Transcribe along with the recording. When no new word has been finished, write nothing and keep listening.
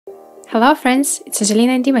Hello friends, it's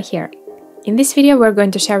Angelina and Dima here. In this video we're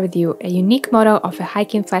going to share with you a unique model of a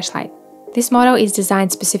hiking flashlight. This model is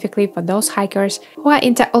designed specifically for those hikers who are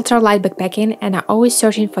into ultralight backpacking and are always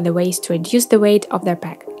searching for the ways to reduce the weight of their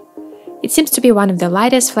pack. It seems to be one of the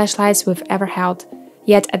lightest flashlights we've ever held,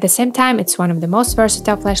 yet at the same time it's one of the most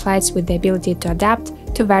versatile flashlights with the ability to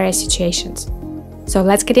adapt to various situations. So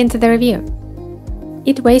let's get into the review.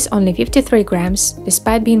 It weighs only 53 grams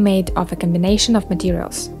despite being made of a combination of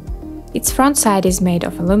materials. Its front side is made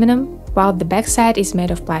of aluminum, while the back side is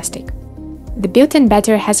made of plastic. The built-in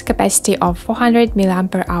battery has a capacity of 400 mAh.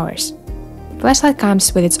 The flashlight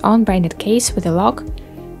comes with its own branded case with a lock,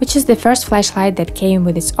 which is the first flashlight that came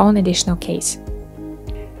with its own additional case.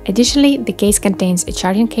 Additionally, the case contains a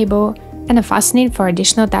charging cable and a fastening for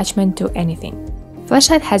additional attachment to anything. The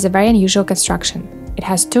flashlight has a very unusual construction. It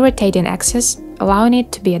has two rotating axes, allowing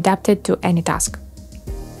it to be adapted to any task.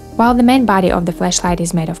 While the main body of the flashlight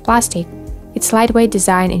is made of plastic, its lightweight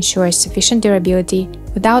design ensures sufficient durability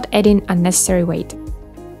without adding unnecessary weight.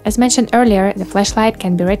 As mentioned earlier, the flashlight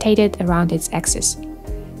can be rotated around its axis.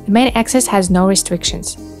 The main axis has no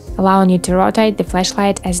restrictions, allowing you to rotate the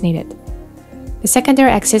flashlight as needed. The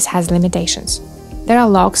secondary axis has limitations. There are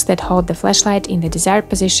locks that hold the flashlight in the desired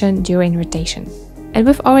position during rotation. And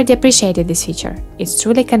we've already appreciated this feature. It's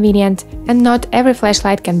truly convenient, and not every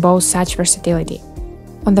flashlight can boast such versatility.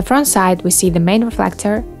 On the front side, we see the main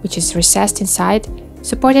reflector, which is recessed inside,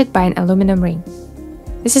 supported by an aluminum ring.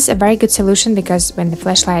 This is a very good solution because when the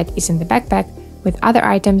flashlight is in the backpack with other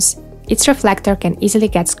items, its reflector can easily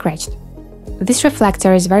get scratched. This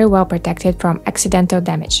reflector is very well protected from accidental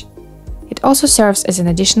damage. It also serves as an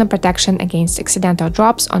additional protection against accidental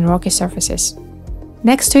drops on rocky surfaces.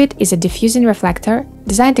 Next to it is a diffusing reflector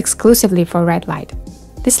designed exclusively for red light.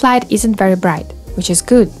 This light isn't very bright, which is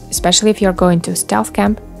good, especially if you're going to stealth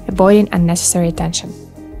camp, avoiding unnecessary attention.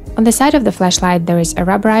 On the side of the flashlight there is a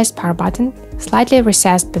rubberized power button, slightly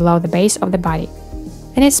recessed below the base of the body,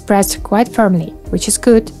 and it's pressed quite firmly, which is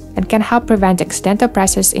good and can help prevent accidental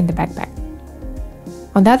presses in the backpack.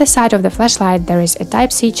 On the other side of the flashlight there is a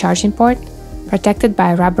Type-C charging port, protected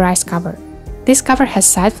by a rubberized cover. This cover has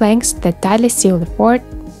side flanks that tightly seal the port,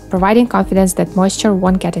 providing confidence that moisture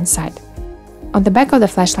won't get inside. On the back of the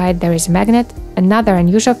flashlight there is a magnet, another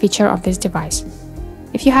unusual feature of this device.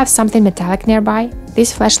 If you have something metallic nearby,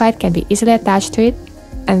 this flashlight can be easily attached to it,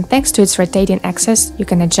 and thanks to its rotating axis, you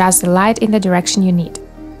can adjust the light in the direction you need.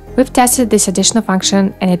 We've tested this additional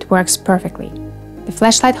function and it works perfectly. The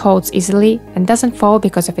flashlight holds easily and doesn't fall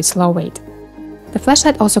because of its low weight. The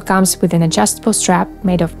flashlight also comes with an adjustable strap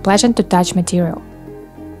made of pleasant-to-touch material.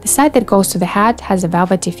 The side that goes to the hat has a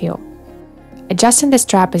velvety feel. Adjusting the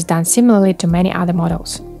strap is done similarly to many other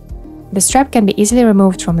models. The strap can be easily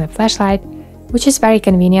removed from the flashlight, which is very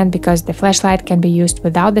convenient because the flashlight can be used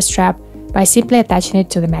without the strap by simply attaching it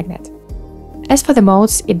to the magnet. As for the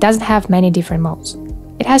modes, it doesn't have many different modes.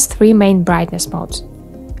 It has three main brightness modes: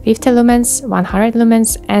 50 lumens, 100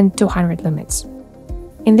 lumens, and 200 lumens.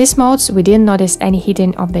 In these modes, we didn't notice any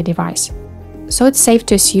heating of the device, so it's safe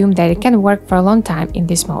to assume that it can work for a long time in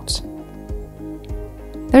these modes.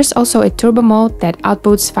 There's also a turbo mode that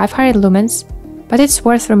outputs 500 lumens, but it's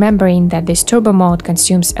worth remembering that this turbo mode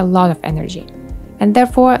consumes a lot of energy, and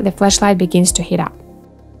therefore the flashlight begins to heat up.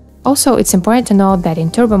 Also, it's important to note that in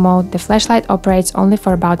turbo mode the flashlight operates only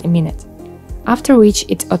for about a minute, after which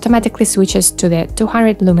it automatically switches to the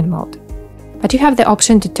 200 lumen mode. But you have the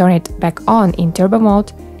option to turn it back on in turbo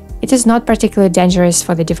mode. It is not particularly dangerous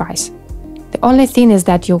for the device. The only thing is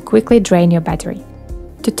that you'll quickly drain your battery.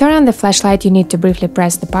 To turn on the flashlight, you need to briefly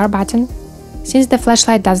press the power button. Since the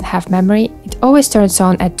flashlight doesn't have memory, it always turns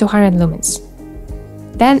on at 200 lumens.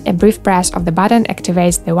 Then a brief press of the button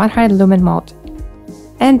activates the 100 lumen mode,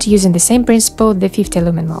 and using the same principle, the 50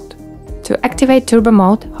 lumen mode. To activate turbo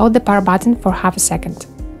mode, hold the power button for half a second.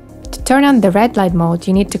 To turn on the red light mode,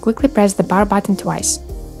 you need to quickly press the power button twice.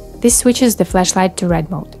 This switches the flashlight to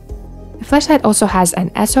red mode. The flashlight also has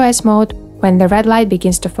an SOS mode when the red light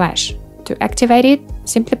begins to flash. To activate it,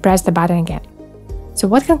 simply press the button again. So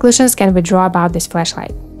what conclusions can we draw about this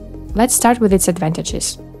flashlight? Let's start with its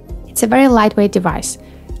advantages. It's a very lightweight device,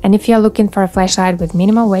 and if you're looking for a flashlight with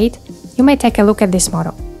minimal weight, you may take a look at this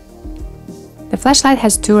model. The flashlight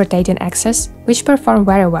has two rotating axes, which perform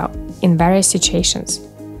very well in various situations.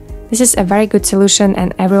 This is a very good solution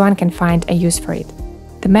and everyone can find a use for it.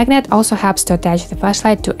 The magnet also helps to attach the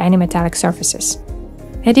flashlight to any metallic surfaces.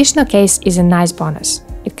 The additional case is a nice bonus.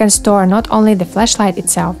 It can store not only the flashlight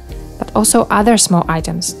itself, but also other small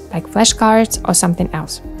items, like flashcards or something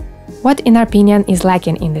else. What, in our opinion, is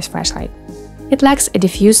lacking in this flashlight? It lacks a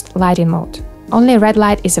diffused lighting mode. Only red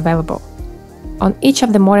light is available. On each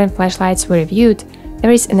of the modern flashlights we reviewed,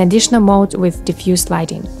 there is an additional mode with diffused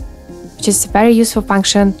lighting, which is a very useful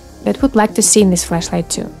function that would like to see in this flashlight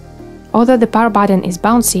too. Although the power button is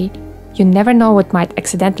bouncy, you never know what might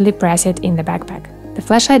accidentally press it in the backpack. The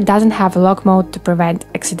flashlight doesn't have a lock mode to prevent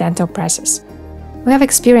accidental presses. We have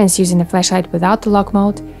experience using the flashlight without the lock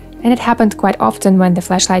mode, and it happened quite often when the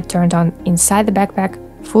flashlight turned on inside the backpack,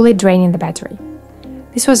 fully draining the battery.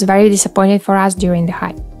 This was very disappointing for us during the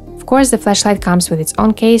hike. Of course, the flashlight comes with its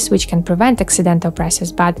own case, which can prevent accidental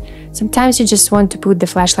presses, but sometimes you just want to put the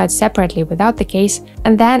flashlight separately without the case,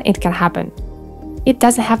 and then it can happen. It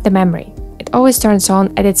doesn't have the memory. It always turns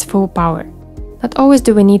on at its full power. Not always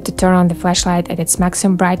do we need to turn on the flashlight at its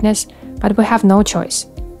maximum brightness, but we have no choice.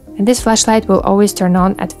 And this flashlight will always turn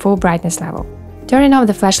on at full brightness level. Turning off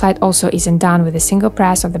the flashlight also isn't done with a single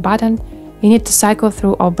press of the button. You need to cycle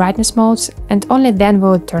through all brightness modes, and only then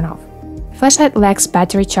will it turn off. The flashlight lacks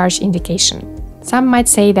battery charge indication. Some might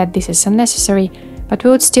say that this is unnecessary, but we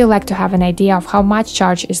would still like to have an idea of how much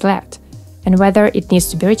charge is left, and whether it needs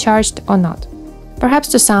to be recharged or not. Perhaps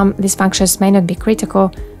to some, these functions may not be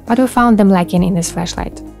critical, but we found them lacking in this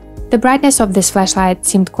flashlight. The brightness of this flashlight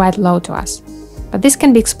seemed quite low to us, but this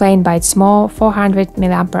can be explained by its small 400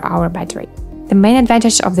 mAh battery. The main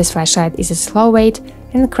advantage of this flashlight is its low weight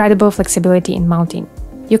and incredible flexibility in mounting.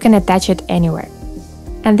 You can attach it anywhere.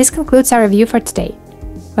 And this concludes our review for today.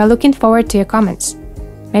 We're looking forward to your comments.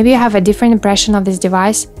 Maybe you have a different impression of this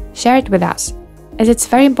device, share it with us, as it's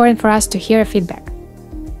very important for us to hear your feedback.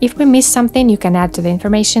 If we missed something, you can add to the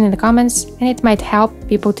information in the comments, and it might help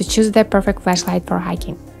people to choose their perfect flashlight for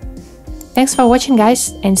hiking. Thanks for watching, guys,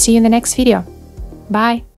 and see you in the next video. Bye!